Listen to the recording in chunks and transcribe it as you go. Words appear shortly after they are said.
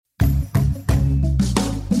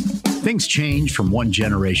Things change from one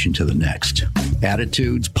generation to the next.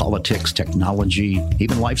 Attitudes, politics, technology,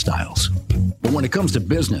 even lifestyles. But when it comes to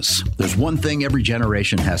business, there's one thing every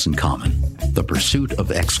generation has in common: the pursuit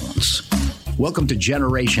of excellence. Welcome to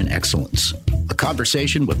Generation Excellence, a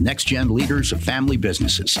conversation with next-gen leaders of family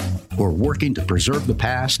businesses who are working to preserve the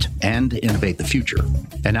past and innovate the future.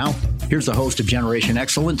 And now, here's the host of Generation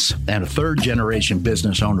Excellence and a third-generation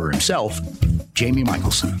business owner himself, Jamie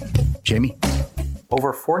Michelson. Jamie?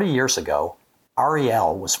 Over 40 years ago,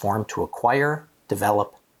 REL was formed to acquire,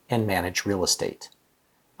 develop, and manage real estate.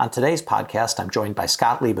 On today's podcast, I'm joined by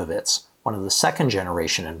Scott Leibovitz, one of the second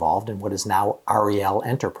generation involved in what is now REL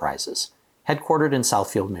Enterprises, headquartered in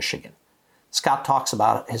Southfield, Michigan. Scott talks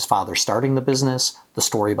about his father starting the business, the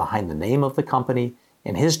story behind the name of the company,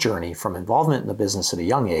 and his journey from involvement in the business at a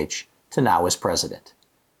young age to now as president.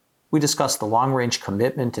 We discuss the long-range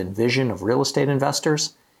commitment and vision of real estate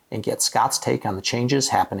investors and get Scott's take on the changes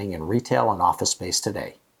happening in retail and office space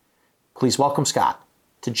today. Please welcome Scott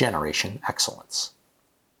to Generation Excellence.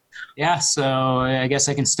 Yeah, so I guess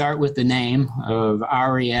I can start with the name of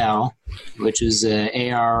REL, which is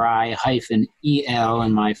ARI-EL,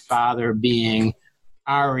 and my father being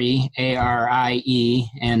Ari, A-R-I-E,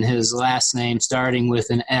 and his last name starting with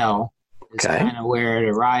an L is kind of where it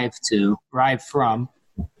arrived from.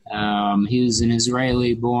 He was an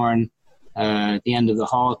Israeli-born at the end of the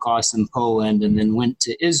Holocaust in Poland, and then went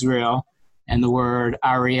to Israel, and the word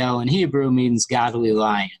Ariel in Hebrew means godly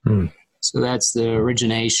lion. So that's the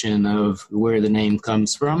origination of where the name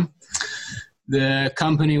comes from. The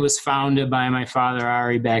company was founded by my father,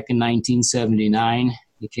 Ari, back in 1979.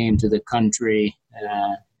 He came to the country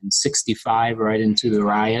in 65, right into the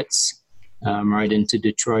riots, right into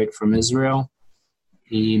Detroit from Israel.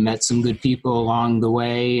 He met some good people along the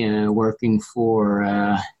way, working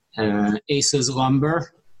for Asa's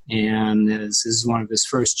Lumber, and this is one of his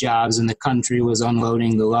first jobs in the country was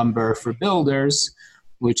unloading the lumber for builders,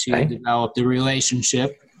 which he developed a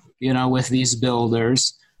relationship, with these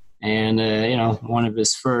builders. And, one of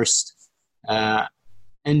his first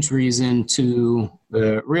entries into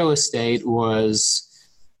real estate was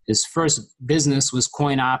his first business was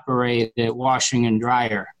coin-operated washing and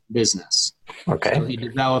dryer business. Okay. So he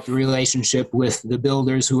developed a relationship with the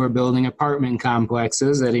builders who were building apartment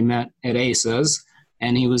complexes that he met at Asa's,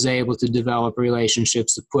 and he was able to develop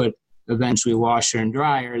relationships to put eventually washer and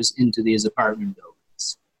dryers into these apartment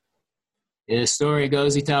buildings. The story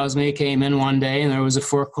goes, he tells me he came in one day and there was a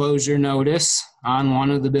foreclosure notice on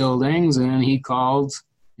one of the buildings, and he called,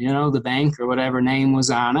 the bank or whatever name was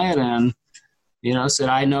on it, and, said,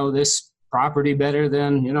 I know this property better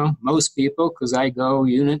than, most people because I go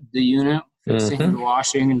unit to unit fixing the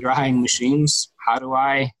washing and drying machines. How do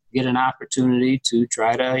I get an opportunity to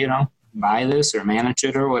try to, buy this or manage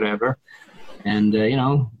it or whatever? And,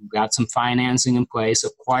 got some financing in place,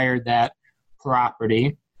 acquired that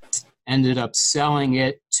property, ended up selling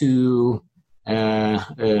it to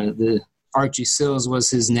the Archie Sills was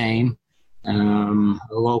his name, a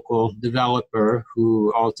local developer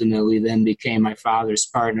who ultimately then became my father's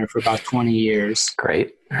partner for about 20 years.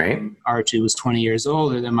 Great. All right. Archie was 20 years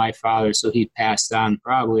older than my father, so he passed on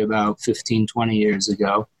probably about 15, 20 years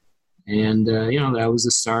ago. And, that was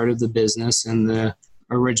the start of the business. And the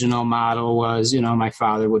original model was, my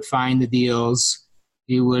father would find the deals.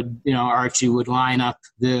 He would, Archie would line up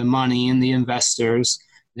the money and the investors.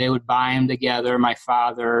 They would buy them together. My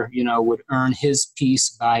father, would earn his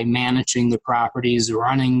piece by managing the properties,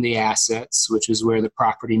 running the assets, which is where the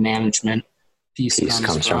property management piece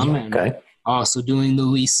comes from. And also doing the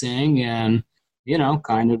leasing and,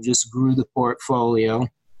 kind of just grew the portfolio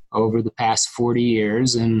over the past 40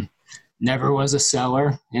 years and never was a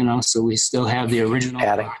seller, so we still have the original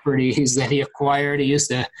properties that he acquired. He used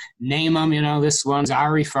to name them, this one's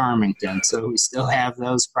Ari Farmington. So we still have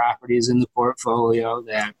those properties in the portfolio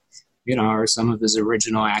that, are some of his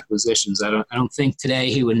original acquisitions. I don't think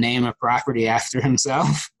today he would name a property after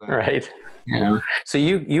himself. But, right. So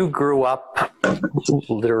you grew up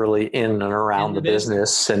literally in and around the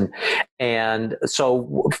business, and so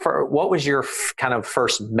what was your kind of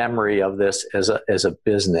first memory of this as a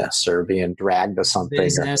business or being dragged to something?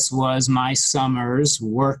 Business was my summers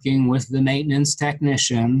working with the maintenance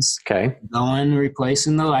technicians. Okay, going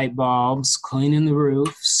replacing the light bulbs, cleaning the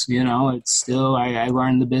roofs. It's still I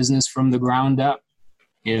learned the business from the ground up.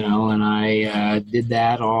 And I did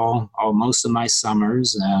that all most of my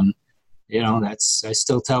summers and. I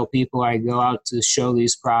still tell people I go out to show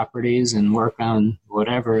these properties and work on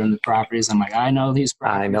whatever in the properties. I'm like, I know these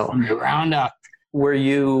properties from the ground up.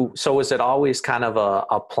 So was it always kind of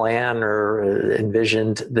a plan or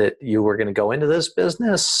envisioned that you were going to go into this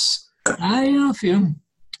business?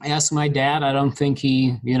 A I asked my dad. I don't think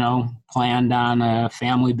he, planned on a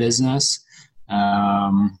family business.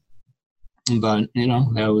 But,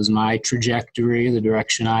 that was my trajectory, the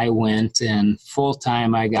direction I went. And full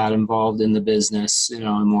time, I got involved in the business, in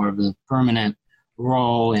more of a permanent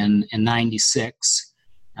role in 96,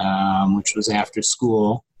 which was after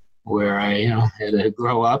school, where I, had to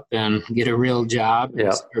grow up and get a real job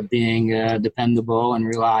for being dependable and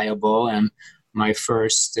reliable. And my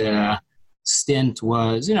first stint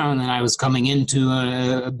was, and then I was coming into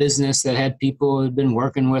a business that had people who had been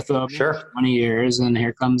working with 20 years, and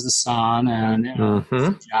here comes the son and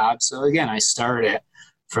job. So again, I started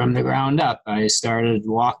from the ground up. I started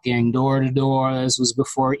walking door to door. This was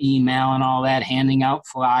before email and all that, handing out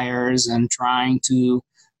flyers and trying to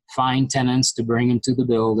find tenants to bring into the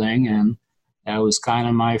building. And that was kind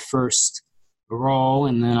of my first role.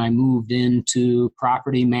 And then I moved into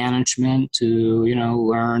property management to,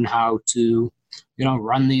 learn how to,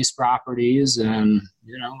 run these properties. And,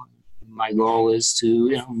 my goal is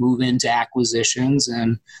to, move into acquisitions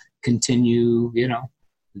and continue,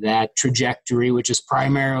 that trajectory, which is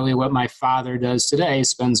primarily what my father does today.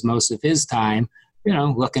 Spends most of his time,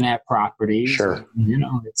 looking at properties. Sure.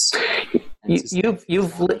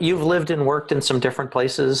 You've lived and worked in some different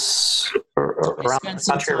places around the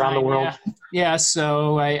country, around the world. Yeah.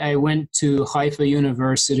 So I went to Haifa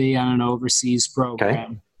University on an overseas program.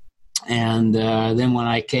 Okay. And then when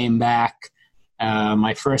I came back,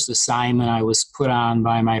 my first assignment I was put on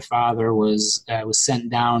by my father was I was sent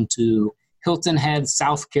down to Hilton Head,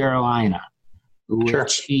 South Carolina,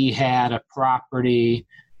 which he had a property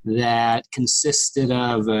that consisted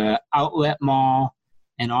of an outlet mall,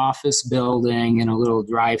 an office building, and a little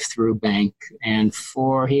drive-through bank. And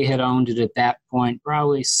he had owned it at that point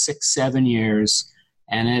probably 6-7 years.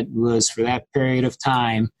 And it was for that period of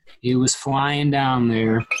time, he was flying down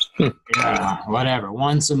there,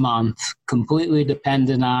 once a month, completely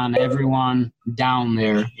dependent on everyone down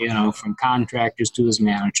there, from contractors to his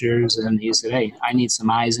managers. And he said, "Hey, I need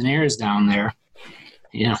some eyes and ears down there.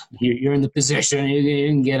 You're in the position, you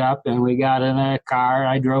can get up." And we got in a car.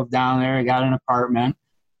 I drove down there, I got an apartment,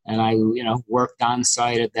 and I, worked on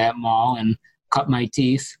site at that mall and cut my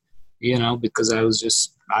teeth, because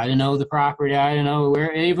I didn't know the property. I didn't know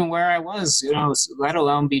where I was, let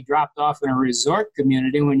alone be dropped off in a resort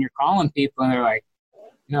community when you're calling people and they're like,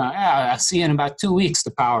 I'll see you in about 2 weeks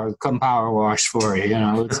to come power wash for you.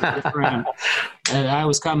 It's different. And I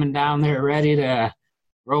was coming down there ready to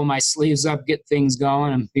roll my sleeves up, get things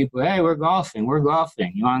going, and people, "Hey, we're golfing. You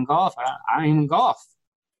want to golf?" I don't even golf.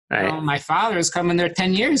 Right. My father's coming there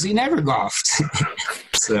 10 years. He never golfed.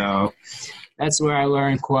 So that's where I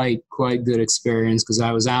learned quite good experience, because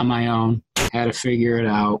I was on my own, had to figure it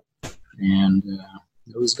out, and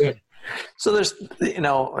it was good. So there's,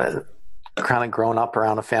 kind of grown up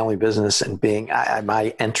around a family business and being,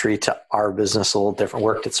 my entry to our business a little different,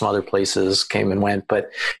 worked at some other places, came and went,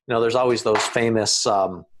 but, there's always those famous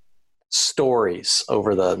stories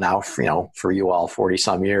over the now, for you all 40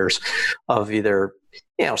 some years of either,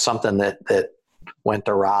 something that went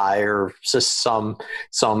awry, or just some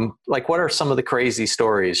like, what are some of the crazy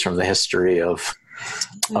stories from the history of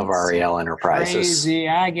REL Enterprises? Crazy.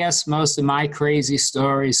 I guess most of my crazy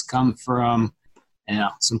stories come from,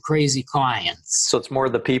 some crazy clients. So it's more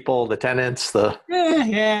the people, the tenants,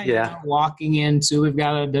 walking into, we've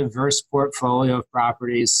got a diverse portfolio of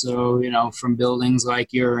properties. So, from buildings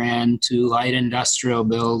like you're in to light industrial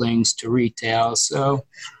buildings to retail. So,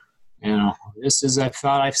 I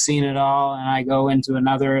thought I've seen it all, and I go into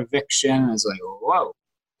another eviction, and it's like, whoa,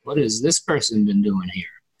 what has this person been doing here?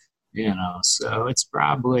 So it's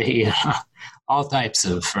probably all types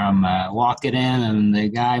of, from walking in, and the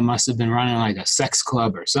guy must have been running like a sex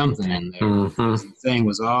club or something in there. Mm-hmm. The thing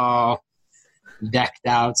was all decked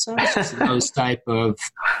out. So it's just those type of,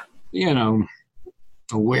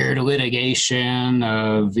 weird litigation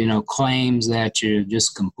of, claims that you're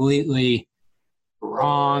just completely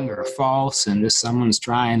wrong or false, and just someone's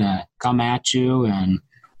trying to come at you and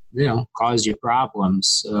cause you problems.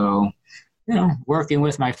 So working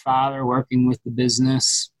with my father, working with the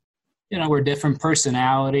business, we're different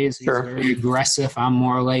personalities. He's very aggressive, I'm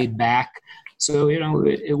more laid back, so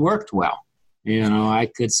it worked well.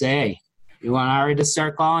 I could say, "Hey, you want Ari to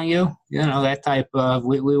start calling you?" That type of,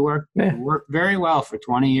 we worked very well for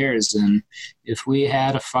 20 years, and if we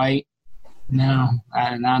had a fight,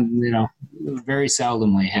 very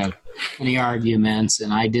seldomly have any arguments,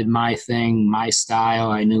 and I did my thing, my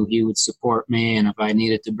style. I knew he would support me, and if I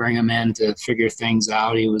needed to bring him in to figure things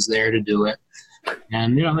out, he was there to do it.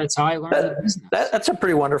 And, that's how I learned the business. That's a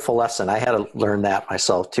pretty wonderful lesson. I had to learn that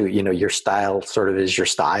myself too. Your style sort of is your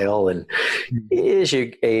style. And as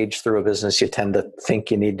you age through a business, you tend to think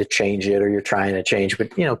you need to change it or you're trying to change,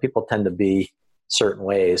 but people tend to be certain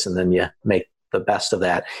ways and then you make the best of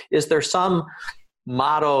that. Is there some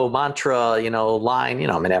motto, mantra, line,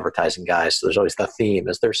 I'm an advertising guy, so there's always the theme.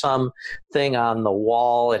 Is there some thing on the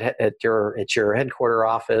wall at your headquarter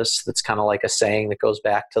office that's kind of like a saying that goes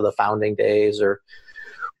back to the founding days or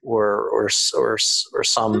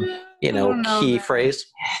some, key phrase?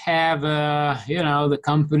 Have the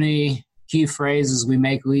company key phrase is we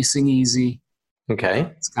make leasing easy. Okay.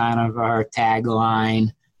 It's kind of our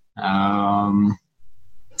tagline.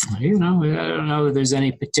 I don't know if there's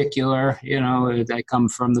any particular, I come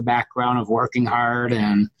from the background of working hard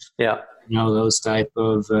and, those type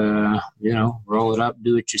of, roll it up,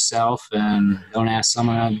 do it yourself, and don't ask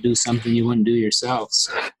someone to do something you wouldn't do yourself.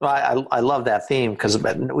 So. Well, I love that theme because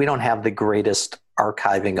we don't have the greatest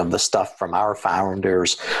archiving of the stuff from our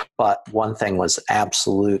founders, but one thing was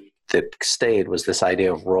absolute that stayed was this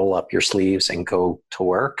idea of roll up your sleeves and go to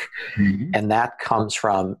work. Mm-hmm. And that comes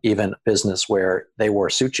from even a business where they wore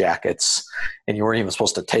suit jackets and you weren't even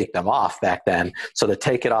supposed to take them off back then. So to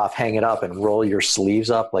take it off, hang it up and roll your sleeves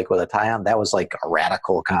up like with a tie on, that was like a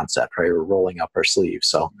radical concept, right? We're rolling up our sleeves.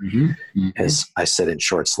 So as I sit in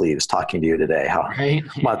short sleeves talking to you today, how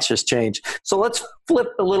much has changed. So let's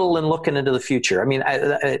flip a little and looking into the future. I mean,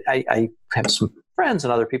 I have some friends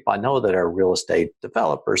and other people I know that are real estate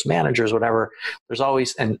developers, managers, whatever. There's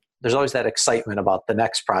always that excitement about the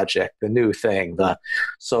next project, the new thing.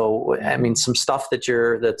 So some stuff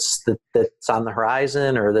that's on the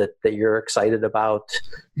horizon or that you're excited about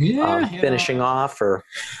finishing off or.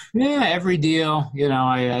 Yeah, every deal,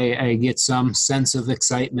 I get some sense of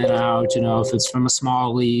excitement out, if it's from a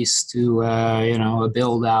small lease to, a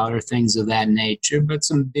build out or things of that nature, but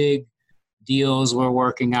some big deals we're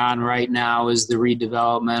working on right now is the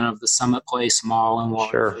redevelopment of the Summit Place Mall in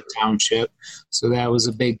Waterford Township. So that was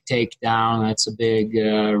a big takedown. That's a big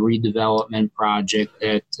redevelopment project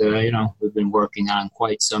that we've been working on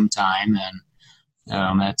quite some time,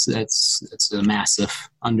 and that's a massive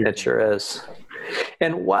undertaking. It sure is.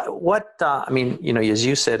 And as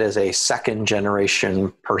you said, as a second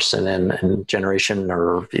generation person and generation,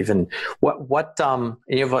 or even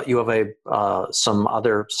you have some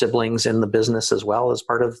other siblings in the business as well as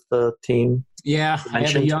part of the team? Yeah, I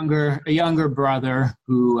have a younger brother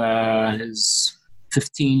who is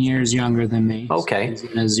 15 years younger than me. Okay. He's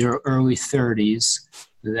in his early 30s.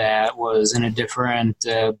 That was in a different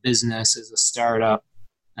business as a startup.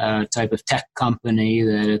 Type of tech company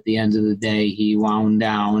that at the end of the day he wound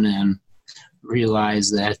down and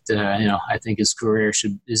realized that I think his career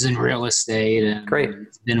is in real estate, and Great.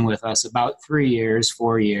 It's been with us about 4 years,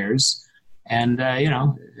 and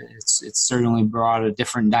it's certainly brought a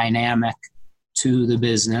different dynamic to the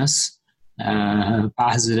business,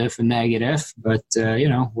 positive and negative, but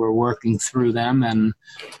we're working through them, and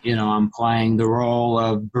I'm playing the role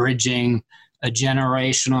of bridging a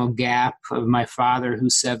generational gap of my father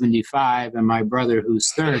who's 75 and my brother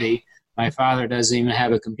who's 30. My father doesn't even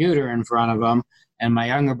have a computer in front of him, and my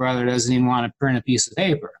younger brother doesn't even want to print a piece of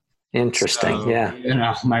paper. Interesting. So, yeah.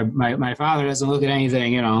 My father doesn't look at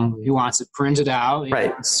anything, he wants it printed out. He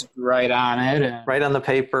wants to write on it. And right on the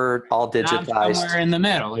paper, all digitized. I'm somewhere in the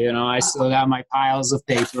middle, I still got my piles of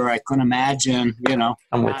paper. I couldn't imagine,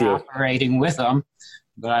 I'm with you. Operating with them.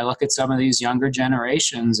 But I look at some of these younger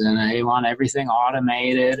generations and they want everything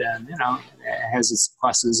automated, and, it has its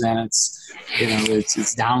pluses and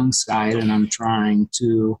its downside. And I'm trying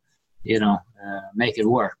to, make it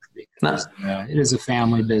work because it is a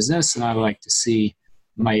family business, and I like to see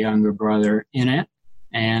my younger brother in it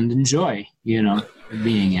and enjoy,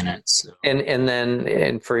 being in it. So.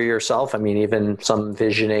 And for yourself, even some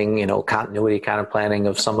visioning, continuity kind of planning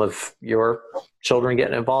of some of your children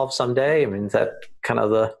getting involved someday. Is that kind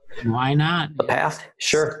of why not? The path?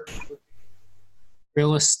 Sure.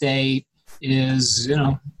 Real estate is,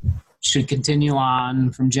 should continue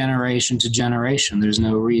on from generation to generation. There's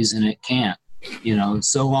no reason it can't,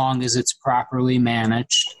 so long as it's properly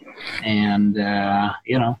managed, and,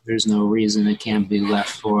 there's no reason it can't be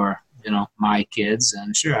left for, my kids.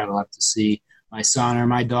 And sure, I'd love to see my son or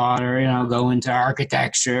my daughter, go into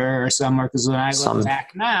architecture or somewhere. Because when I look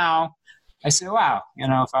back now, I say, wow,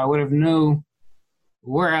 if I would have knew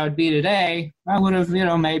where I would be today, I would have,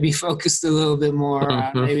 maybe focused a little bit more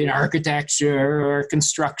on maybe in architecture or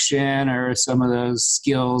construction or some of those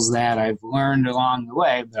skills that I've learned along the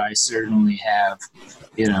way. But I certainly have,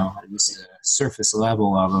 just a surface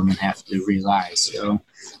level of them and have to realize. So,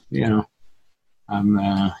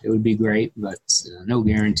 It would be great, but no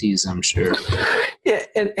guarantees, I'm sure. Yeah,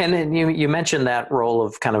 and then you mentioned that role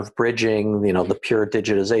of kind of bridging, the pure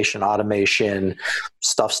digitization, automation,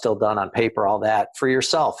 stuff still done on paper, all that. For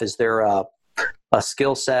yourself, is there a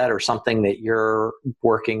skill set or something that you're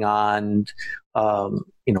working on,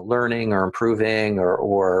 learning or improving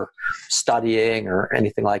or studying or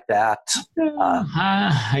anything like that?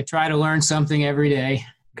 I try to learn something every day.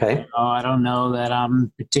 Okay. I don't know that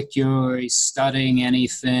I'm particularly studying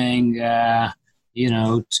anything,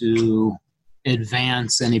 to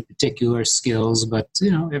advance any particular skills, but,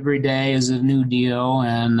 every day is a new deal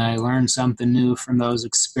and I learn something new from those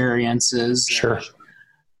experiences. Sure.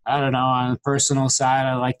 I don't know, on the personal side,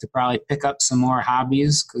 I like to probably pick up some more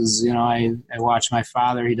hobbies because, I watch my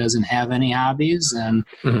father. He doesn't have any hobbies and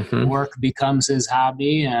work becomes his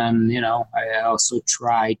hobby. And, I also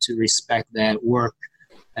try to respect that work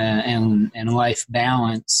and life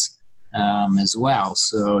balance as well.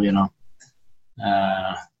 So,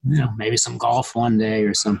 maybe some golf one day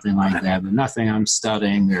or something like that, but nothing I'm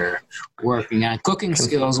studying or working on. Cooking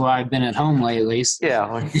skills while I've been at home lately. So.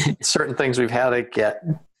 Yeah, certain things we've had to get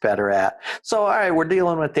better at. So, all right, we're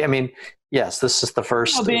dealing with yes, this is the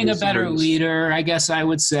first. Being a better leader, I guess I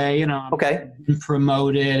would say, okay. Been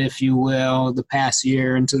promoted, if you will, the past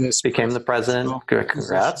year into this. Became the president.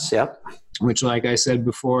 Congrats. Position, yep. Which, like I said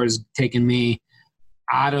before, has taken me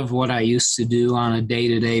out of what I used to do on a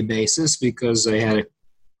day-to-day basis because I had to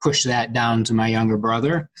push that down to my younger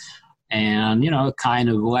brother. And, it kind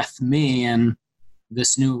of left me in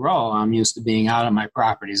this new role. I'm used to being out on my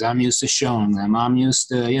properties. I'm used to showing them. I'm used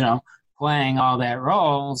to, playing all that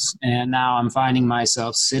roles. And now I'm finding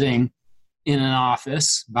myself sitting in an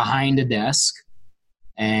office behind a desk.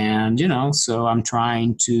 And, so I'm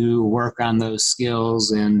trying to work on those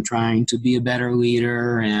skills and trying to be a better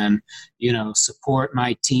leader and, support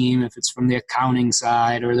my team if it's from the accounting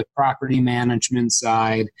side or the property management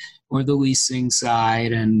side or the leasing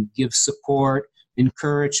side, and give support,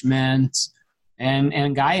 encouragement,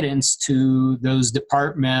 and guidance to those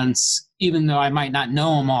departments, even though I might not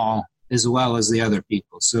know them all as well as the other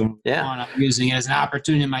people. So I'm using it as an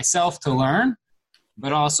opportunity myself to learn,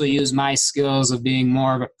 but also use my skills of being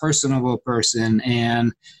more of a personable person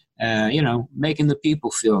and, making the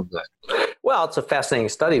people feel good. Well, it's a fascinating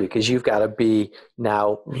study because you've got to be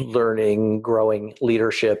now learning, growing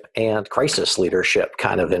leadership and crisis leadership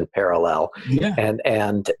kind of in parallel. Yeah. And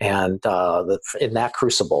in that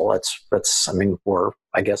crucible, we're,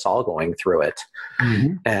 I guess, all going through it.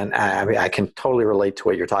 Mm-hmm. And I can totally relate to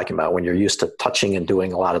what you're talking about when you're used to touching and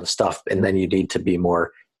doing a lot of the stuff, and then you need to be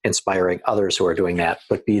more inspiring others who are doing that,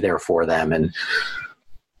 but be there for them and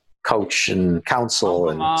coach and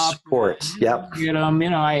counsel and support. Yep.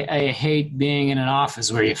 I hate being in an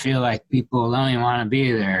office where you feel like people don't even want to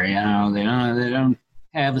be there. They don't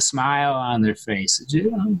have a smile on their face.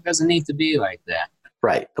 It doesn't need to be like that.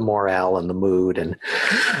 Right. The morale and the mood. And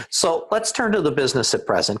so let's turn to the business at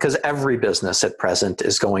present, because every business at present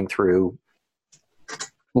is going through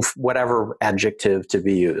whatever adjective to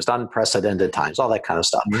be used, unprecedented times, all that kind of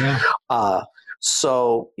stuff. Yeah.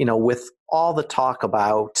 So, with all the talk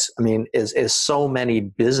about, as so many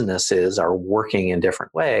businesses are working in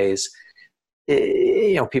different ways,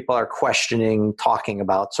 people are questioning, talking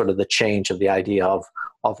about sort of the change of the idea of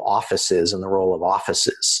offices and the role of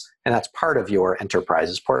offices. And that's part of your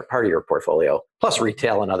enterprise, part of your portfolio, plus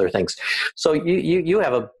retail and other things. So you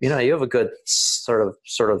have a good sort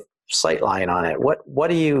of sight line on it. What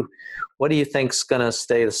do you think's going to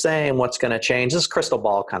stay the same? What's going to change? This is crystal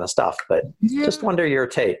ball kind of stuff, but just wonder your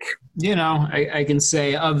take. I can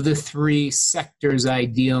say of the three sectors I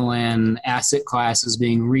deal in, asset classes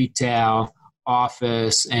being retail,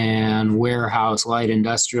 office, and warehouse, light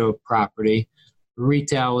industrial property,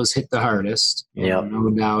 retail was hit the hardest. No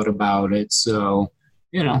doubt about it. So,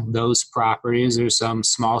 those properties, there's some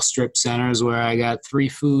small strip centers where I got three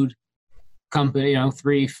food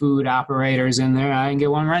operators in there. I can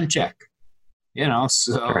get one rent check.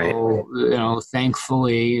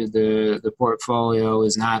 Thankfully the portfolio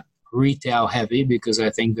is not retail heavy because I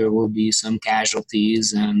think there will be some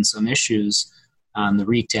casualties and some issues on the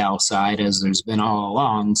retail side as there's been all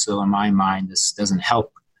along. So in my mind, this doesn't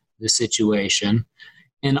help the situation.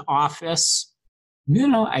 In office,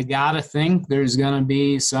 I gotta think there's gonna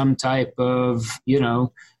be some type of,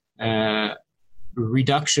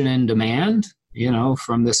 reduction in demand,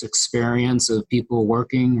 from this experience of people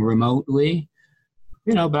working remotely,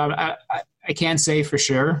 but I can't say for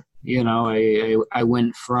sure. I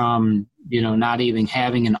went from, not even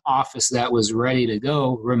having an office that was ready to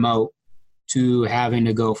go remote to having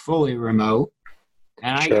to go fully remote.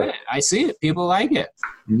 And I get it. I see it. People like it.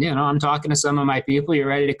 I'm talking to some of my people. You're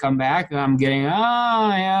ready to come back? And I'm getting,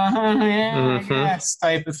 yes,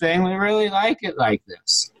 type of thing. We really like it like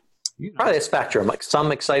this. Probably a spectrum. Like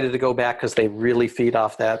some excited to go back because they really feed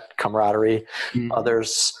off that camaraderie. Mm-hmm.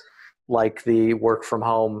 Others like the work from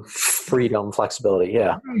home freedom, flexibility.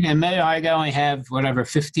 Yeah. And maybe I only have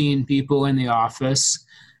 15 people in the office.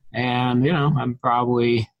 And, I'm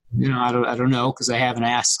probably, I don't know because I haven't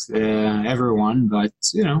asked everyone, but,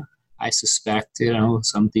 I suspect,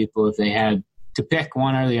 some people, if they had to pick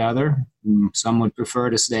one or the other, some would prefer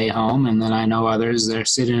to stay home. And then I know others, they're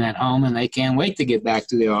sitting at home and they can't wait to get back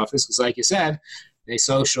to the office because, like you said, they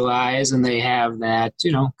socialize and they have that,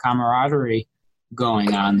 camaraderie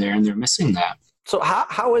going on there, and they're missing that. So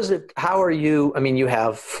how is it, how are you, you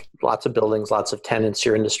have lots of buildings, lots of tenants,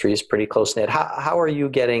 your industry is pretty close knit. How are you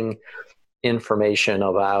getting information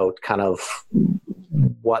about kind of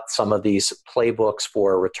what some of these playbooks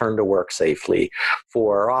for return to work safely,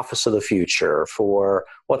 for office of the future, for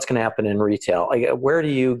what's going to happen in retail? Like, where do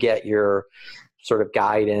you get your sort of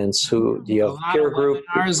guidance? Who do you have? Peer group?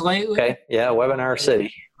 Webinars lately. Okay, yeah, Webinar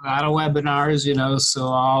City. A lot of webinars, so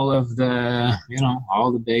all of the,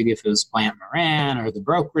 all the big, if it was Plant Moran or the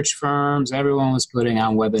brokerage firms, everyone was putting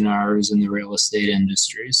on webinars in the real estate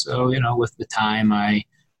industry. So, with the time, I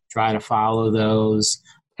try to follow those.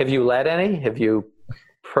 Have you led any? Have you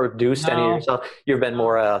produced any yourself? You've been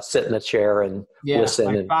more sit in a chair and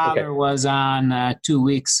listen. My father was on 2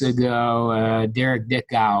 weeks ago. Derek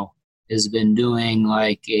Dickow has been doing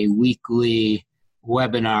like a weekly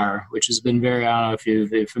webinar, which has been very, I don't know if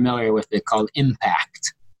you're familiar with it, called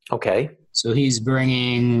Impact. Okay. So he's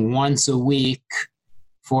bringing once a week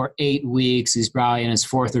for 8 weeks. He's probably in his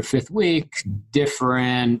 4th or 5th week,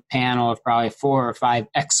 different panel of probably 4 or 5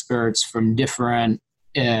 experts from different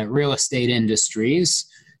real estate industries.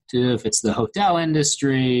 To if it's the hotel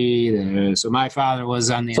industry. So my father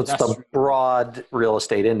was on the So it's the broad real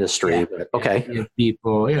estate industry. Yeah, but okay. Yeah,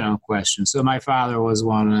 people, questions. So my father was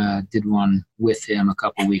did one with him a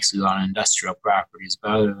couple weeks ago on industrial properties.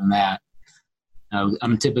 But other than that,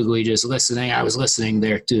 I'm typically just listening. I was listening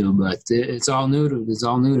there too, but it's all new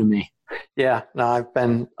to me. Yeah, no, I've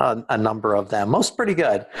been a number of them. Most pretty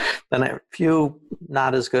good. Then a few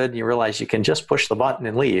not as good. You realize you can just push the button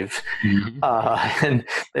and leave. Mm-hmm. And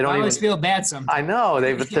they don't always feel bad sometimes. I know.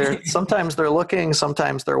 They're sometimes they're looking,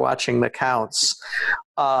 sometimes they're watching the counts.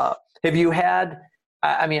 Have you had?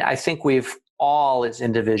 I think we've all as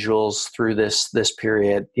individuals through this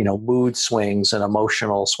period, mood swings and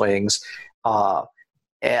emotional swings.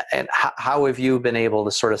 And how have you been able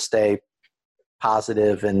to sort of stay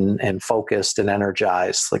positive and focused and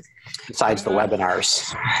energized, like besides the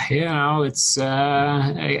webinars? It's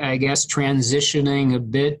I guess transitioning a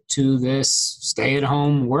bit to this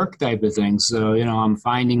stay-at-home work type of thing. So I'm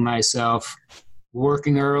finding myself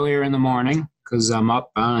working earlier in the morning because I'm up.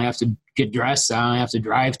 I don't have to get dressed. I don't have to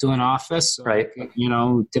drive to an office. So right.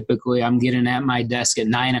 Typically I'm getting at my desk at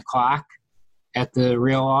 9:00 at the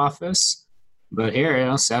real office. But here,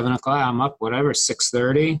 7:00, I'm up,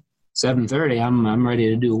 6:30. 7:30, I'm ready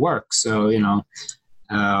to do work. So,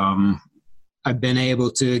 I've been able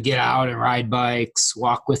to get out and ride bikes,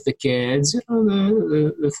 walk with the kids,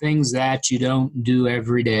 the things that you don't do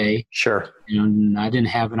every day. Sure. I didn't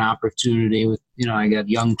have an opportunity with, I got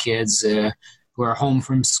young kids who are home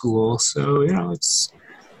from school. So,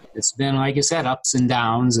 it's been, like I said, ups and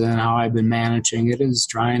downs, and how I've been managing it is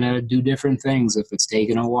trying to do different things. If it's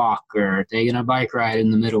taking a walk or taking a bike ride in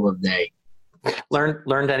the middle of the day.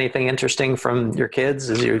 Learned anything interesting from your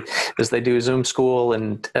kids as they do Zoom school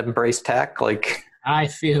and embrace tech? Like, I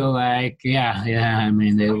feel like, they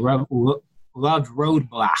loved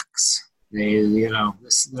roadblocks. They,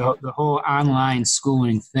 the whole online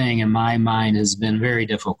schooling thing in my mind has been very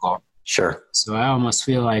difficult. Sure. So I almost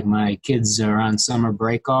feel like my kids are on summer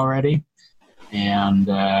break already, and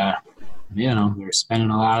they're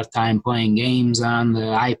spending a lot of time playing games on the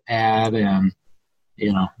iPad and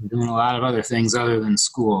doing a lot of other things other than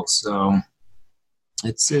school. So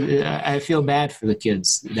I feel bad for the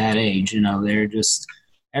kids that age. They're just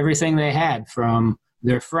everything they had, from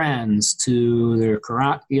their friends to their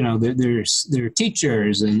their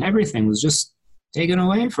teachers, and everything was just taken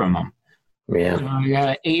away from them. Yeah. I got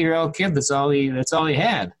an 8-year-old kid. That's all he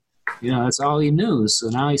had. That's all he knew. So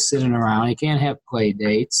now he's sitting around. He can't have play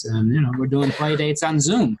dates, and we're doing play dates on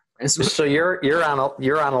Zoom. So you're on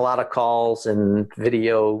a lot of calls and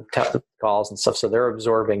video calls and stuff. So they're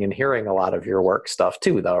absorbing and hearing a lot of your work stuff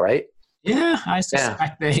too, though, right? Yeah, I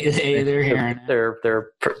suspect they're hearing it.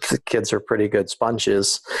 The kids are pretty good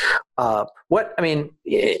sponges. I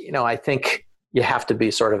think you have to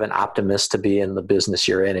be sort of an optimist to be in the business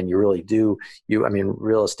you're in. And you really do.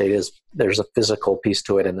 Real estate there's a physical piece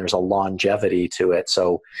to it and there's a longevity to it.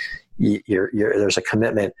 So there's a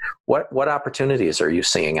commitment. What opportunities are you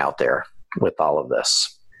seeing out there with all of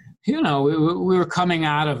this? We were coming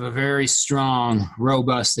out of a very strong,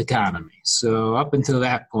 robust economy. So up until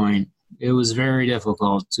that point, it was very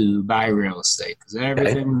difficult to buy real estate because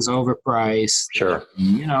everything was overpriced. Sure.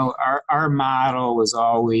 Our model was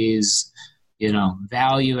always,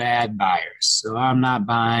 value add buyers. So I'm not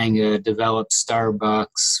buying a developed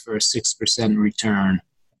Starbucks for a 6% return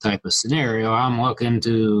type of scenario. I'm looking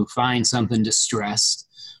to find something distressed,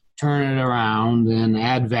 turn it around and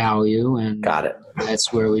add value. And got it.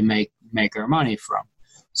 That's where we make our money from.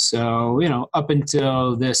 So, up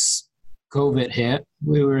until this COVID hit,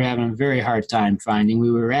 we were having a very hard time finding.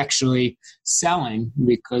 We were actually selling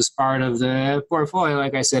because part of the portfolio,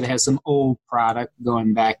 like I said, has some old product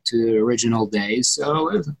going back to the original days.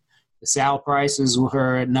 So the sale prices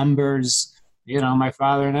were at numbers, my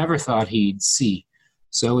father never thought he'd see.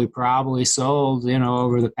 So we probably sold,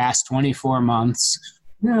 over the past 24 months,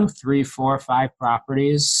 3, 4, 5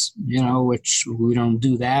 properties, which we don't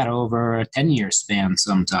do that over a 10-year span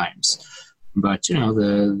sometimes. But,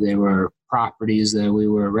 they were properties that we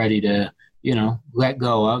were ready to, let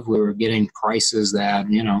go of. We were getting prices that,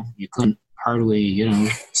 you couldn't hardly,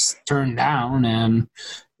 turn down. And,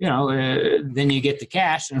 then you get the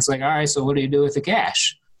cash and it's like, all right, so what do you do with the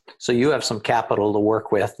cash? So you have some capital to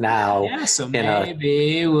work with now. Yeah, so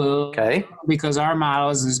maybe we'll, because our model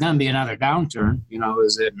is there's going to be another downturn.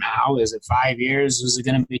 Is it now? Is it 5 years? Is it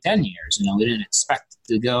going to be 10 years? We didn't expect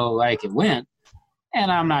it to go like it went.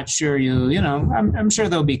 And I'm not sure I'm sure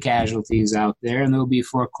there'll be casualties out there and there'll be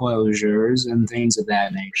foreclosures and things of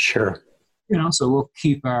that nature. Sure. So we'll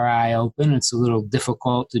keep our eye open. It's a little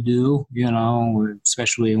difficult to do,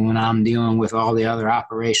 especially when I'm dealing with all the other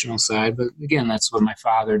operational side. But again, that's what my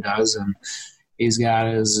father does. And he's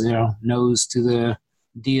got his, nose to the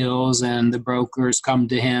deals, and the brokers come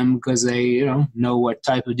to him because they, know what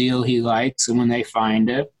type of deal he likes. And when they find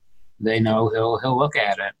it, they know he'll look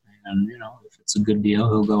at it. And, if it's a good deal,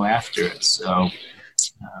 he'll go after it. So,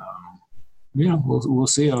 we'll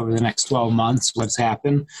see over the next 12 months what's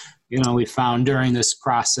happened. We found during this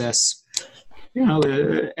process,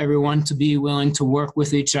 everyone to be willing to work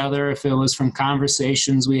with each other. If it was from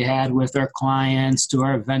conversations we had with our clients to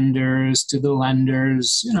our vendors to the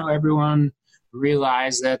lenders, everyone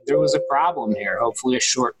realized that there was a problem here, hopefully a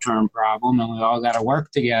short-term problem, and we all got to work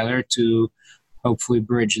together to hopefully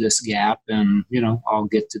bridge this gap and, all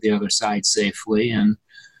get to the other side safely. And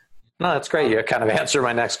no, that's great. You kind of answered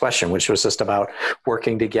my next question, which was just about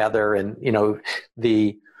working together and,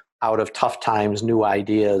 the out of tough times, new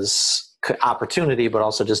ideas, opportunity, but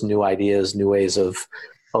also just new ideas, new ways of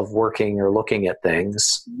working or looking at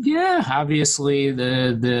things. Yeah, obviously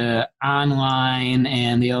the online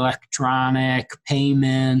and the electronic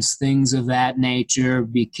payments, things of that nature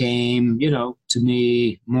became, to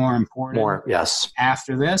me, more important. Yes.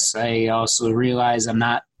 After this, I also realized I'm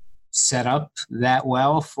not set up that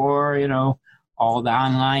well for, all the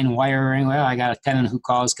online wiring. Well, I got a tenant who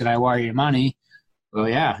calls, can I wire your money? Well,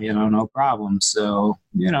 yeah, no problem. So,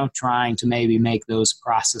 trying to maybe make those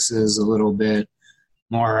processes a little bit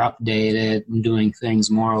more updated and doing things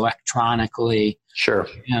more electronically. Sure.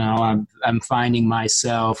 I'm finding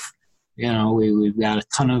myself, we've got a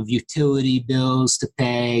ton of utility bills to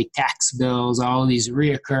pay, tax bills, all these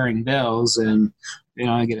reoccurring bills. And,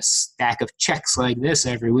 I get a stack of checks like this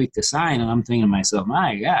every week to sign. And I'm thinking to myself,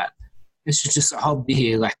 my God, this should just all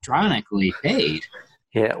be electronically paid.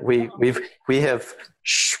 Yeah, we have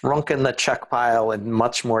shrunken the check pile and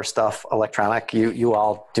much. Stuff electronic. You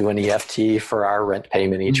all do an EFT for our rent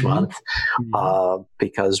payment each month,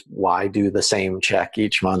 because why do the same check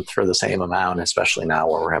each month for the same amount, especially now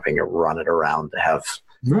where we're having to run it around to have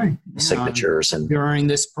signatures. And during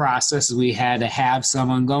this process, we had to have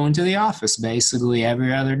someone go into the office basically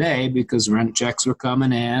every other day because rent checks were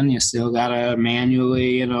coming in. You still got to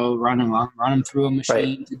manually, run them through a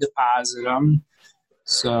machine to deposit them.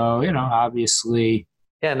 So, obviously.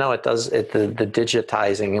 Yeah, no, it does. The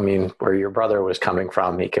digitizing, where your brother was coming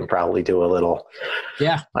from, he can probably do a little,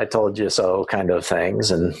 I told you so kind of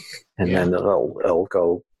things. And then it'll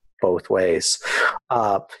go both ways.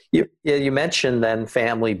 You mentioned then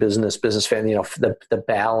family, business, family, the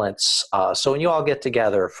balance. So when you all get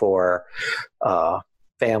together for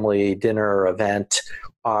family dinner event,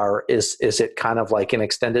 is it kind of like an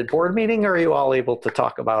extended board meeting, or are you all able to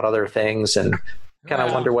talk about other things and kind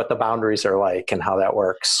of wonder what the boundaries are like and how that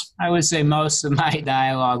works? I would say most of my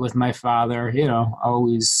dialogue with my father,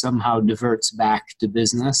 always somehow diverts back to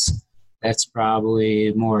business. That's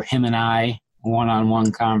probably more him and I,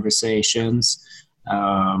 one-on-one conversations.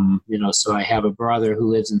 So I have a brother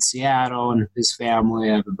who lives in Seattle and his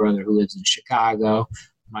family. I have a brother who lives in Chicago,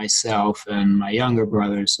 myself and my younger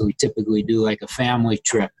brother. So we typically do like a family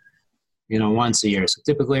trip, once a year. So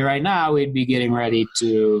typically right now we'd be getting ready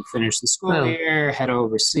to finish the school year, head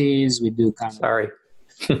overseas. We do kind of, right?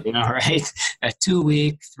 A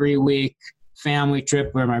 2-week, 3-week family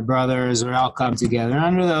trip where my brothers would all come together.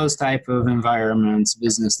 Under those type of environments,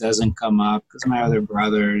 business doesn't come up because my other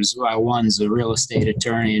brothers, one's a real estate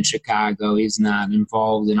attorney in Chicago. He's not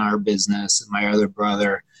involved in our business. And my other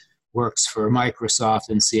brother works for Microsoft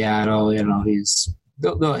in Seattle.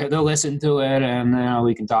 They'll listen to it and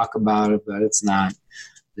we can talk about it, but it's not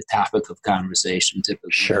the topic of conversation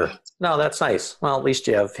typically. Sure. No, that's nice. Well, at least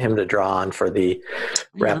you have him to draw on for the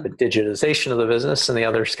rapid digitization of the business, and the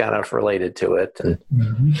others kind of related to it. And,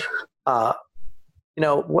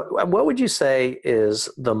 what would you say is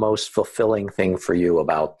the most fulfilling thing for you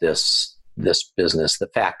about this business? The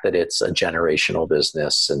fact that it's a generational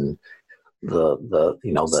business and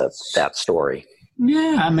that story.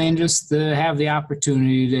 Yeah, just to have the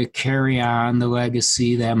opportunity to carry on the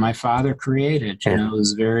legacy that my father created, it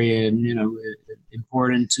was very,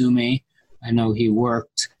 important to me. I know he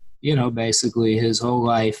worked, basically his whole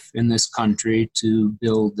life in this country to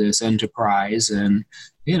build this enterprise. And,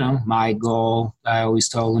 my goal, I always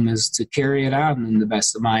told him, is to carry it on in the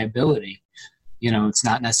best of my ability. It's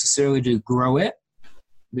not necessarily to grow it,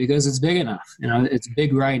 because it's big enough. It's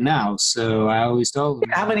big right now. So I always told them.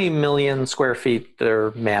 How many million square feet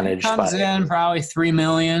they're managed by? Comes in probably 3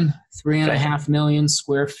 million, 3.5 million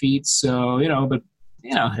square feet. So,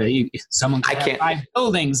 someone can have 5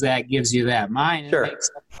 buildings that gives you that. Mine makes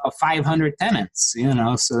 500 tenants,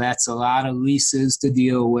 so that's a lot of leases to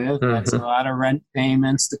deal with. Mm-hmm. That's a lot of rent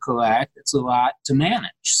payments to collect. It's a lot to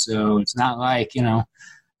manage. So it's not like,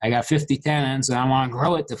 I got 50 tenants and I want to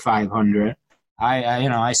grow it to 500.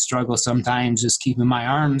 I struggle sometimes just keeping my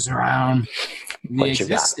arms around the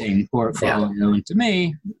existing portfolio. Yeah. And to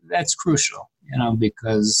me, that's crucial,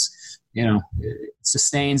 because, it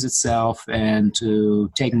sustains itself, and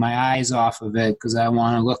to take my eyes off of it because I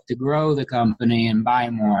want to look to grow the company and buy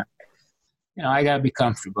more. I got to be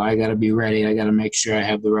comfortable. I got to be ready. I got to make sure I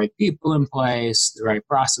have the right people in place, the right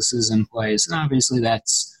processes in place. And obviously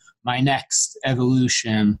that's my next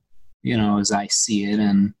evolution, as I see it.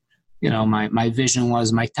 And, my vision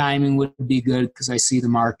was my timing would be good because I see the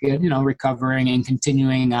market, recovering and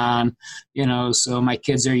continuing on, so my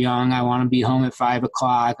kids are young. I want to be home at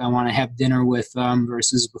 5:00. I want to have dinner with them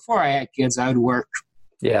versus before I had kids, I would work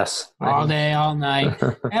all day, all night.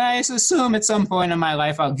 And I just assume at some point in my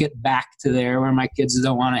life, I'll get back to there where my kids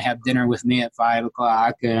don't want to have dinner with me at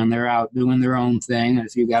 5:00 and they're out doing their own thing.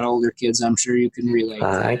 If you've got older kids, I'm sure you can relate.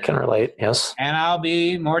 I can relate. Yes. And I'll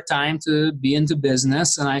be more time to be into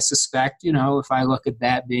business. And I suspect, if I look at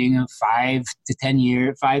that being a 5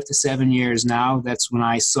 to 7 years now, that's when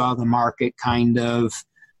I saw the market kind of,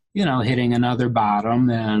 hitting another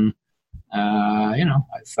bottom. And,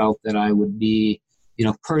 I felt that I would be,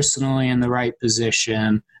 personally in the right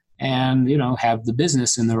position and, have the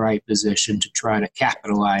business in the right position to try to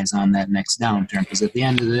capitalize on that next downturn. Because at the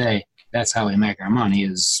end of the day, that's how we make our money,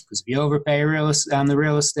 is because if you overpay on the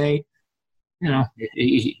real estate,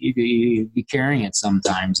 you be carrying it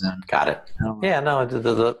sometimes. And got it. Yeah, no,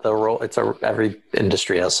 the roll. Every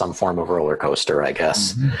industry has some form of roller coaster, I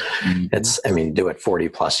guess. Mm-hmm. It's, do it 40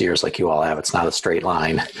 plus years like you all have. It's not a straight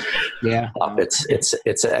line. Yeah,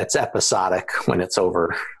 it's episodic when it's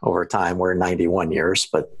over time. We're 91 years,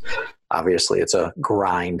 but obviously it's a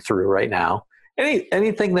grind through right now.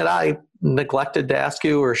 Anything that I neglected to ask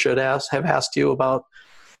you or should have asked you about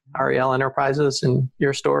REL Enterprises and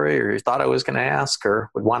your story, or you thought I was going to ask or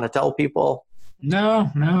would want to tell people?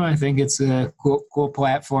 No, I think it's a cool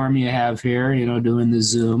platform you have here, doing the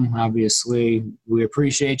Zoom. Obviously, we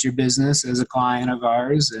appreciate your business as a client of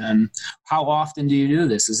ours. And how often do you do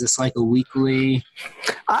this? Is this like a weekly?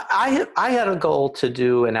 I had a goal to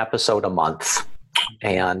do an episode a month,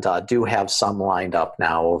 and do have some lined up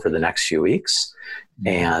now over the next few weeks.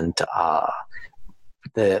 And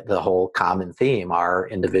the whole common theme are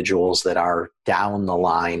individuals that are down the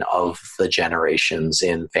line of the generations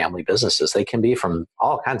in family businesses. They can be from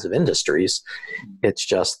all kinds of industries. It's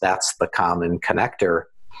just that's the common connector.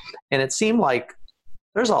 And it seemed like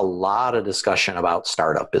there's a lot of discussion about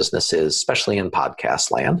startup businesses, especially in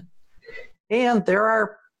podcast land. And there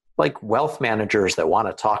are like wealth managers that want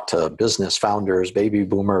to talk to business founders, baby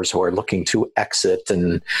boomers who are looking to exit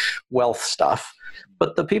and wealth stuff.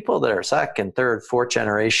 But the people that are second, third, fourth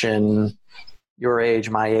generation, your age,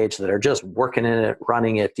 my age, that are just working in it,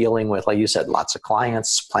 running it, dealing with, like you said, lots of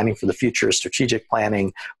clients, planning for the future, strategic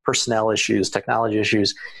planning, personnel issues, technology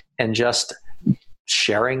issues, and just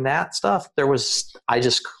sharing that stuff. I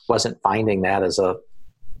just wasn't finding that as a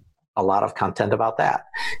lot of content about that.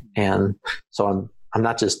 And so I'm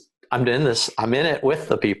not just, I'm in it with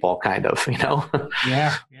the people, kind of,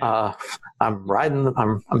 Yeah. I'm riding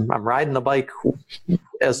the bike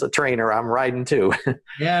as a trainer. I'm riding too.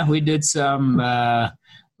 Yeah. We did some,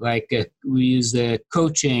 we used a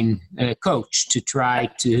coach to try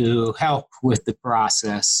to help with the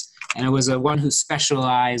process. And it was one who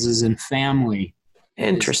specializes in family.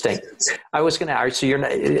 Interesting. I was going to ask, so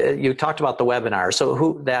you talked about the webinar. So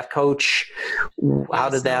who, that coach, how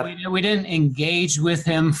did that? We didn't engage with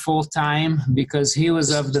him full time because he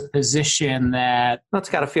was of the position that. That's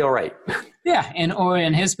got to feel right. Yeah.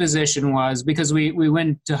 And his position was, because we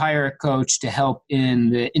went to hire a coach to help in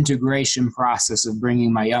the integration process of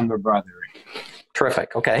bringing my younger brother in.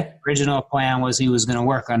 Terrific. Okay. Original plan was he was going to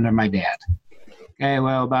work under my dad. Okay.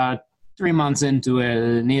 Well, about 3 months into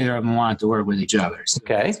it, neither of them wanted to work with each other. So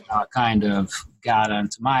okay. I kind of got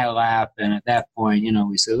onto my lap. And at that point,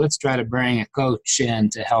 we said, let's try to bring a coach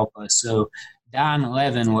in to help us. So Don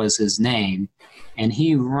Levin was his name, and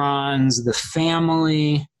he runs the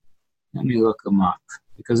family. Let me look him up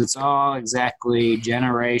because it's all exactly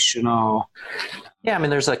generational. Yeah, I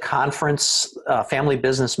mean, there's a conference, Family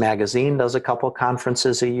Business Magazine does a couple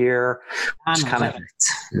conferences a year. Don Levitt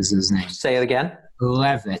is his name. Say it again.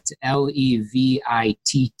 Levitt, Levitt.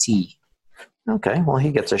 Okay, well,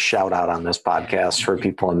 he gets a shout out on this podcast for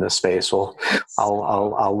people in this space. Well,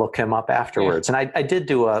 I'll look him up afterwards. And I did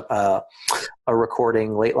do a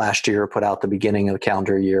recording late last year, put out the beginning of the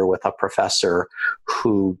calendar year, with a professor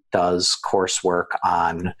who does coursework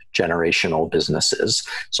on generational businesses.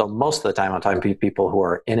 So most of the time I'm talking to people who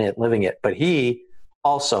are in it, living it. But he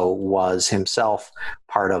also was himself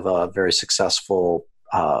part of a very successful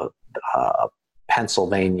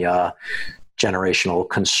Pennsylvania generational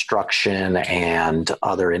construction and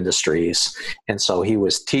other industries. And so he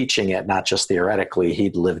was teaching it, not just theoretically,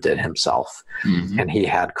 he'd lived it himself. Mm-hmm. And he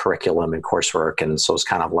had curriculum and coursework. And so it's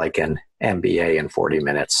kind of like an MBA in 40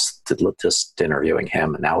 minutes, just interviewing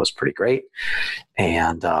him. And that was pretty great.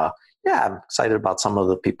 And I'm excited about some of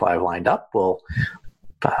the people I've lined up. We'll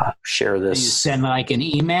share this. Do you send like an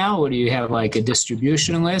email, or do you have like a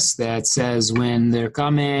distribution list that says when they're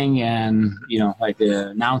coming and,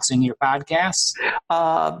 announcing your podcast?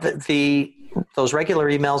 Those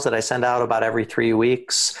regular emails that I send out about every 3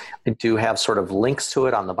 weeks, I do have sort of links to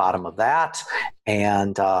it on the bottom of that.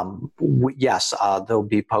 And yes, there'll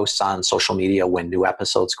be posts on social media when new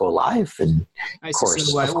episodes go live. And of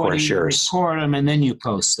course, yours. Record them and then you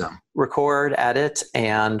post them. Record, edit,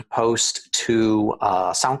 and post to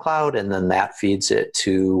SoundCloud, and then that feeds it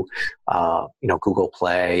to Google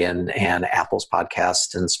Play and Apple's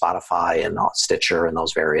podcast and Spotify and Stitcher and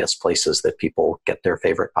those various places that people get their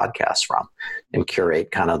favorite podcasts from, and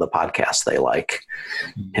curate kind of the podcasts they like,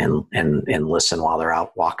 and listen while they're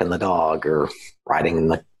out walking the dog or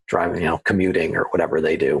driving, commuting or whatever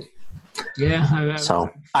they do. Yeah. So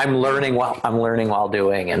I'm learning while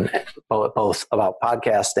doing, and both about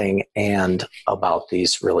podcasting and about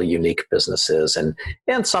these really unique businesses and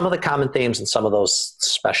some of the common themes and some of those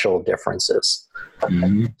special differences.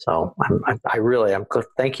 Mm-hmm. So I'm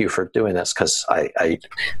thank you for doing this, because I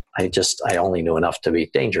only knew enough to be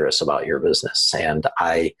dangerous about your business, and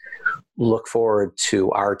I look forward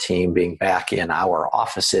to our team being back in our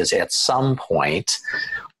offices at some point.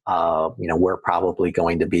 We're probably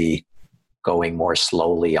going to be going more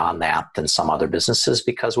slowly on that than some other businesses,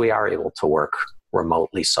 because we are able to work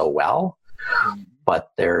remotely so well. But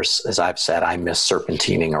as I've said, I miss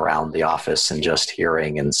serpentining around the office and just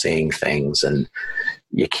hearing and seeing things, and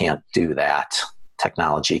you can't do that.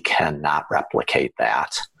 Technology cannot replicate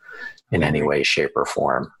that in any way, shape, or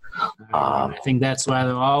form. I think that's why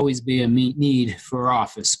there'll always be a need for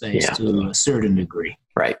office space to a certain degree.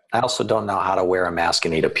 Right. I also don't know how to wear a mask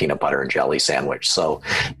and eat a peanut butter and jelly sandwich. So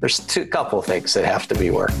there's a couple things that have to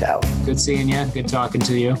be worked out. Good seeing you. Good talking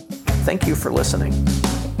to you. Thank you for listening.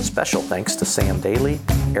 Special thanks to Sam Daly,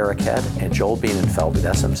 Eric Head, and Joel Bienenfeld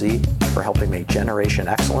at SMZ for helping make Generation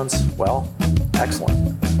Excellence,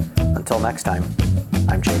 excellent. Until next time,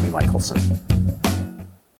 I'm Jamie Michelson.